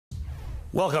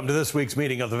Welcome to this week's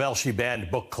meeting of the Velshi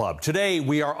Band Book Club. Today,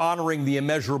 we are honoring the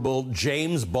immeasurable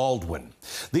James Baldwin.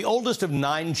 The oldest of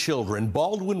 9 children,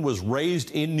 Baldwin was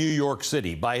raised in New York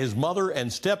City by his mother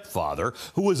and stepfather,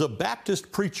 who was a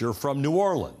Baptist preacher from New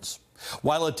Orleans.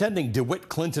 While attending DeWitt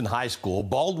Clinton High School,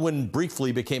 Baldwin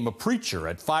briefly became a preacher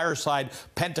at Fireside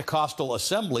Pentecostal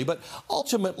Assembly, but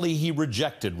ultimately he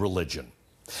rejected religion.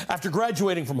 After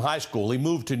graduating from high school, he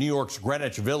moved to New York's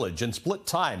Greenwich Village and split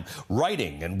time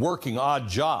writing and working odd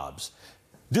jobs.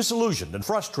 Disillusioned and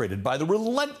frustrated by the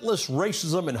relentless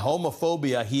racism and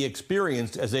homophobia he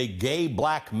experienced as a gay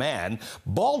black man,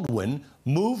 Baldwin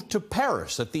moved to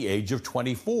Paris at the age of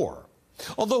 24.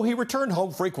 Although he returned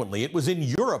home frequently, it was in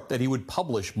Europe that he would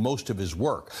publish most of his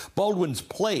work. Baldwin's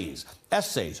plays,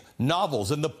 essays,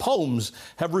 novels, and the poems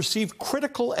have received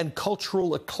critical and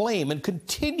cultural acclaim and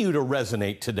continue to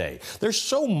resonate today. There's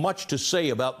so much to say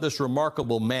about this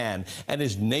remarkable man and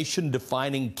his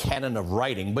nation-defining canon of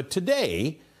writing, but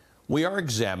today we are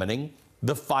examining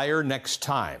The Fire Next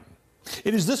Time.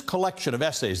 It is this collection of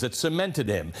essays that cemented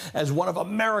him as one of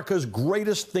America's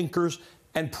greatest thinkers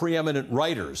and preeminent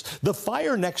writers. The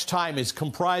Fire Next Time is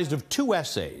comprised of 2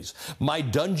 essays, My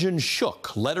Dungeon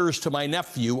Shook, Letters to My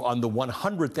Nephew on the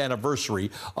 100th Anniversary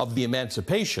of the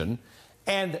Emancipation,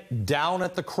 and Down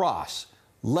at the Cross,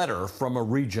 Letter from a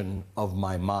Region of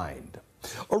My Mind.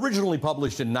 Originally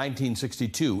published in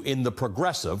 1962 in The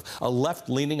Progressive, a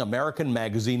left-leaning American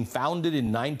magazine founded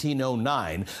in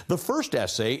 1909, the first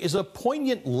essay is a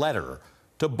poignant letter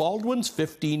to Baldwin's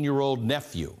 15-year-old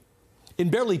nephew. In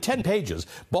barely 10 pages,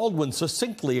 Baldwin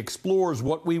succinctly explores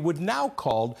what we would now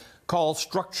call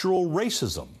structural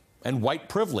racism and white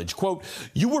privilege. Quote,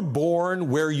 "You were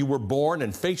born where you were born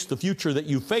and faced the future that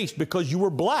you faced because you were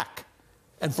black,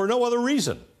 and for no other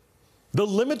reason. The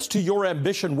limits to your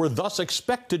ambition were thus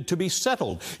expected to be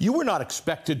settled. You were not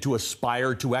expected to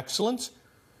aspire to excellence.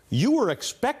 You were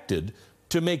expected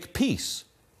to make peace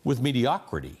with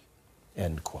mediocrity."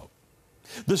 End quote.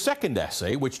 The second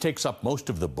essay, which takes up most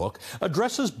of the book,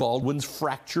 addresses Baldwin's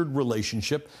fractured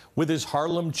relationship with his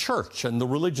Harlem church and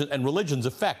religion's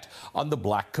effect on the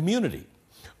black community.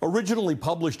 Originally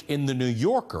published in The New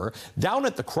Yorker, Down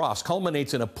at the Cross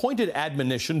culminates in a pointed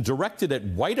admonition directed at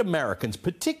white Americans,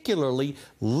 particularly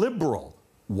liberal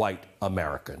white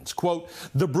Americans. Quote,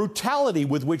 "The brutality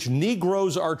with which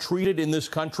Negroes are treated in this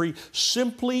country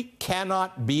simply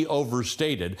cannot be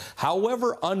overstated,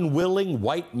 however unwilling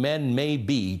white men may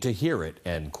be to hear it,"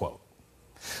 end quote.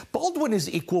 Baldwin is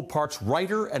equal parts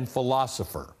writer and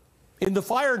philosopher. In The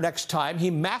Fire Next Time, he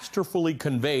masterfully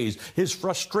conveys his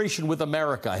frustration with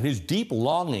America and his deep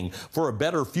longing for a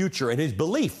better future and his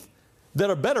belief that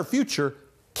a better future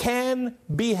can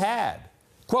be had.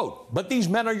 Quote, "But these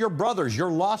men are your brothers, your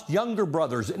lost younger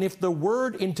brothers, and if the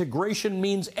word integration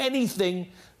means anything,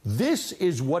 this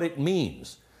is what it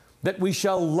means, that we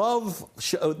shall love,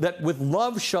 that with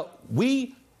love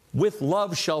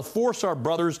shall force our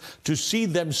brothers to see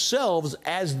themselves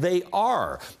as they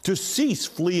are, to cease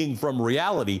fleeing from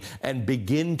reality and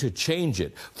begin to change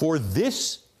it. For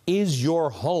this is your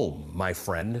home, my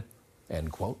friend,"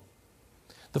 end quote.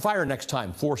 The Fire Next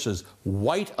Time forces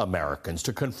white Americans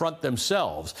to confront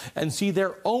themselves and see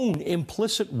their own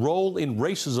implicit role in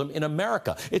racism in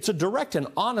America. It's a direct and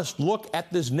honest look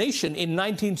at this nation in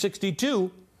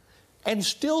 1962 and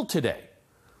still today.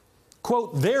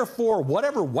 Quote, "Therefore,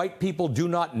 whatever white people do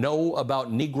not know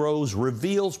about Negroes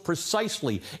reveals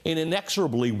precisely and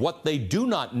inexorably what they do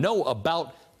not know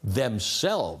about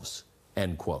themselves,"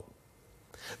 end quote.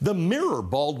 The mirror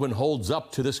Baldwin holds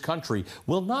up to this country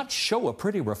will not show a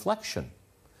pretty reflection.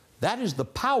 That is the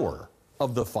power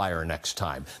of The Fire Next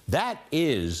Time. That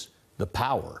is the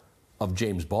power of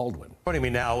James Baldwin. Joining me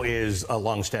now is a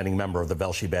longstanding member of the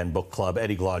Velshi Band Book Club,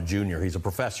 Glaude Jr. He's a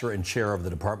professor and chair of the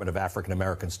Department of African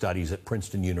American Studies at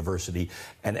Princeton University,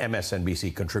 an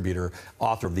MSNBC contributor,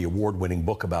 author of the award-winning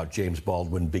book about James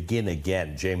Baldwin, Begin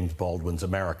Again, James Baldwin's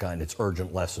America and Its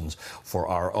Urgent Lessons for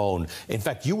Our Own. In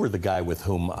fact, you were the guy with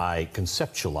whom I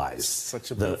conceptualized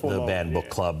the Band Book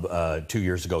Club 2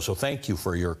 years ago, so thank you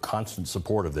for your constant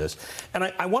support of this. And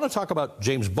I want to talk about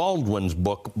James Baldwin's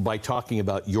book by talking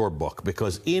about your book,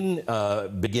 because in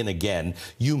Begin Again,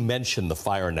 you mention The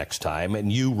Fire Next Time,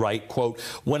 and you write, quote,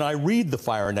 when I read The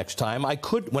Fire Next Time, I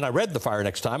could not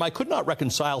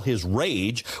reconcile his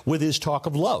rage with his talk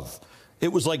of love.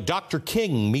 It was like Dr.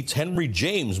 King meets Henry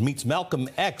James, meets Malcolm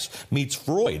X, meets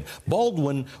Freud.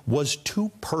 Baldwin was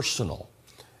too personal.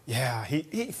 Yeah,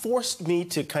 he forced me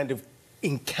to kind of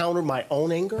encounter my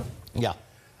own anger. Yeah.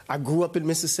 I grew up in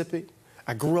Mississippi.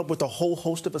 I grew up with a whole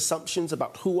host of assumptions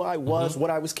about who I was,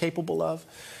 what I was capable of.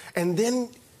 And then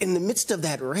in the midst of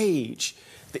that rage,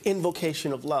 the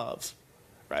invocation of love,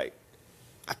 right?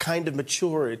 A kind of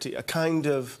maturity, a kind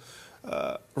of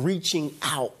reaching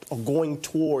out or going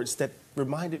towards that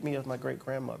reminded me of my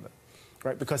great-grandmother,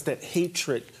 right? Because that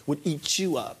hatred would eat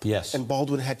you up. Yes. And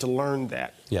Baldwin had to learn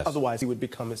that. Yes. Otherwise, he would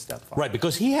become his stepfather. Right,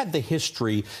 because he had the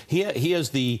history, he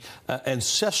has the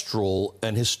ancestral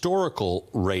and historical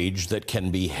rage that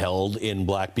can be held in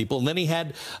black people, and then he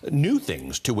had new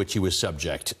things to which he was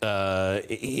subject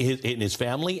in his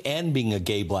family and being a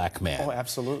gay black man. Oh,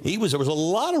 absolutely. There was a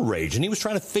lot of rage, and he was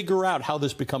trying to figure out how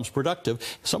this becomes productive.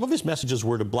 Some of his messages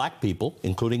were to black people,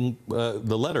 including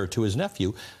the letter to his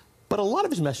nephew. But a lot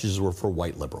of his messages were for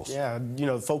white liberals. Yeah, you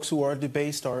know, folks who are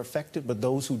debased are affected, but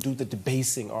those who do the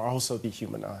debasing are also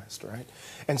dehumanized, right?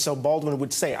 And so Baldwin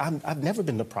would say, I've never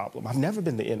been the problem. I've never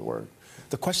been the N-word.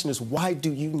 The question is, why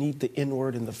do you need the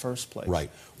N-word in the first place? Right.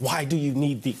 Why do you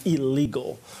need the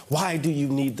illegal? Why do you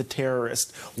need the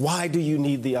terrorist? Why do you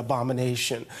need the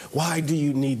abomination? Why do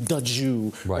you need the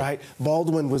Jew? Right?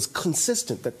 Baldwin was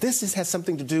consistent that this has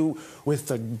something to do with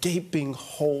the gaping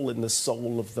hole in the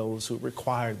soul of those who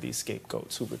require these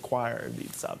scapegoats, who require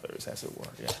these others, as it were.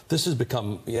 Yeah. This has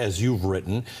become, as you've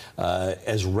written,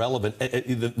 as relevant.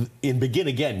 In Begin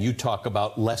Again, you talk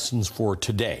about lessons for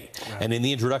today. Right. And in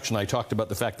the introduction, I talked about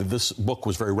the fact that this book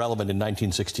was very relevant in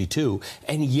 1962,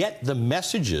 and yet the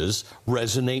messages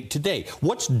resonate today.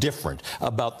 What's different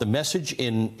about the message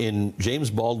in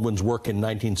James Baldwin's work in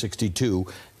 1962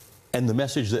 and the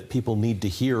message that people need to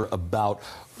hear about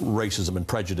racism and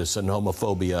prejudice and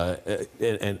homophobia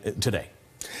and today?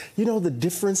 You know, the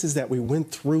difference is that we went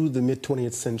through the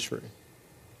mid-20th century.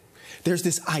 There's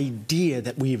this idea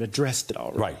that we've addressed it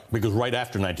already. Right, because right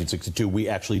after 1962, we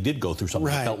actually did go through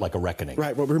something that felt like a reckoning.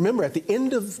 Right, well, remember, at the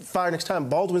end of Fire Next Time,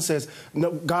 Baldwin says, no,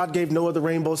 God gave no other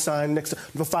rainbow sign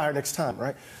for fire next time,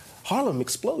 right? Harlem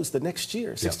explodes the next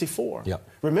year, 64. Yep.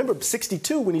 Remember,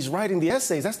 62, when he's writing the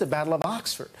essays, that's the Battle of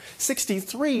Oxford.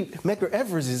 63, Medgar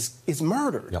Evers is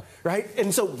murdered, right?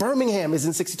 And so Birmingham is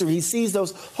in 63. He sees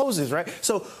those hoses, right?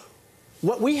 So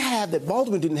what we have that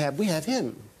Baldwin didn't have, we have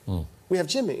him. We have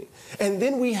Jimmy. And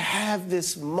then we have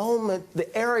this moment,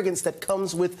 the arrogance that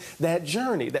comes with that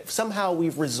journey, that somehow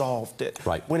we've resolved it.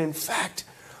 Right. When in fact,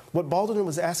 what Baldwin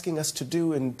was asking us to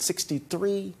do in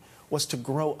 63 was to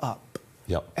grow up.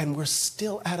 Yep. And we're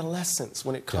still adolescents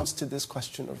when it comes to this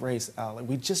question of race, Ali.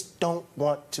 We just don't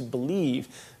want to believe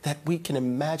that we can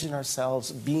imagine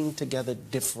ourselves being together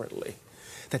differently.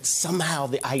 That somehow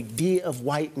the idea of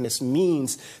whiteness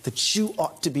means that you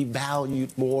ought to be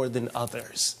valued more than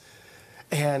others.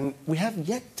 And we have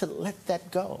yet to let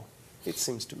that go, it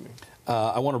seems to me.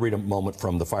 I want to read a moment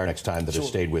from the Fire Next Time that has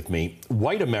stayed with me.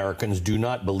 White Americans do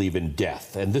not believe in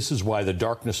death, and this is why the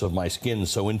darkness of my skin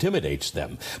so intimidates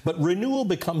them. But renewal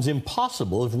becomes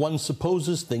impossible if one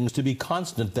supposes things to be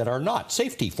constant that are not.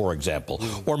 Safety, for example,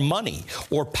 or money,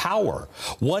 or power.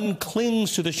 One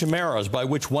clings to the chimeras by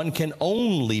which one can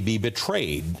only be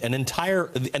betrayed. And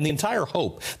the entire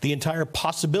hope, the entire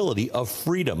possibility of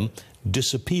freedom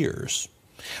disappears.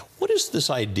 What is this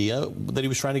idea that he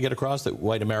was trying to get across, that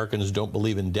white Americans don't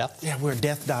believe in death? Yeah, we're a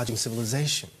death-dodging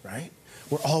civilization, right?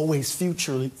 We're always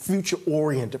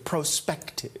future-oriented,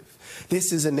 prospective.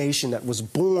 This is a nation that was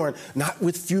born not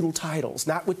with feudal titles,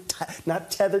 not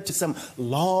tethered to some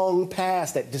long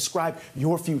past that described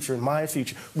your future and my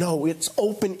future. No, it's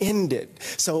open-ended.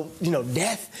 So, you know,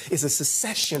 death is a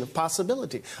succession of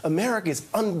possibility. America is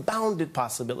unbounded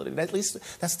possibility. At least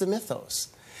that's the mythos.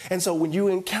 And so when you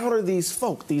encounter these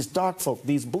folk, these dark folk,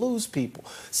 these blues people,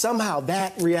 somehow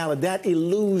that reality, that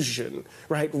illusion,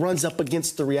 right, runs up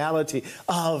against the reality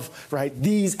of, right,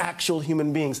 these actual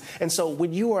human beings. And so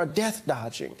when you are death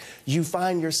dodging, you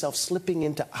find yourself slipping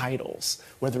into idols,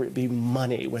 whether it be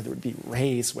money, whether it be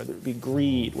race, whether it be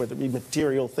greed, whether it be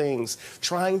material things,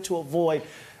 trying to avoid,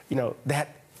 you know, that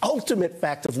ultimate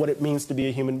fact of what it means to be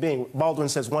a human being. Baldwin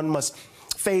says one must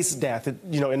face death.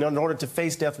 You know, in order to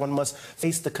face death, one must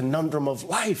face the conundrum of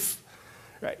life.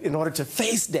 Right? In order to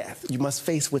face death, you must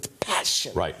face with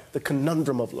passion the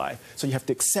conundrum of life. So you have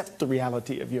to accept the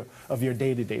reality of your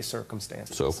day-to-day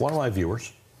circumstances. So if one of my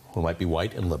viewers, who might be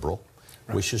white and liberal,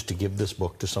 wishes to give this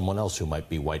book to someone else who might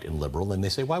be white and liberal, and they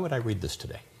say, why would I read this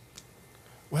today?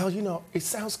 Well, you know, it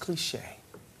sounds cliche.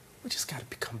 We just got to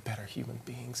become better human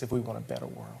beings if we want a better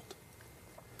world.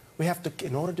 We have to,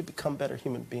 in order to become better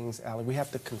human beings, Ali, we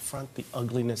have to confront the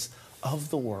ugliness of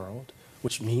the world,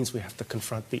 which means we have to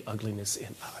confront the ugliness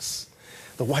in us.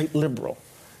 The white liberal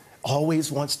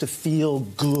always wants to feel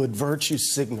good, virtue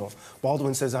signal.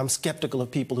 Baldwin says, I'm skeptical of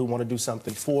people who want to do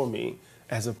something for me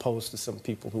as opposed to some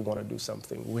people who want to do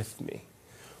something with me.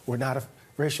 We're not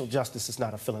Racial justice is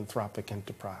not a philanthropic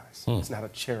enterprise. It's not a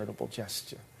charitable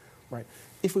gesture, right?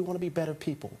 If we want to be better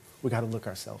people, we got to look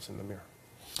ourselves in the mirror.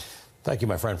 Thank you,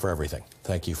 my friend, for everything.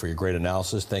 Thank you for your great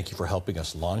analysis. Thank you for helping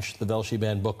us launch the Velshi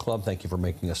Band Book Club. Thank you for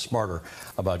making us smarter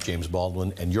about James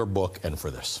Baldwin and your book and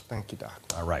for this. Thank you, Doc.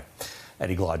 All right.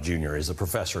 Ali Glaude Jr. is a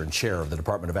professor and chair of the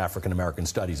Department of African American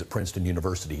Studies at Princeton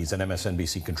University. He's an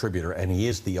MSNBC contributor, and he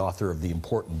is the author of the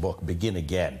important book, Begin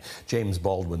Again, James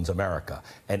Baldwin's America,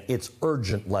 and its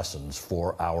urgent lessons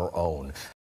for our own.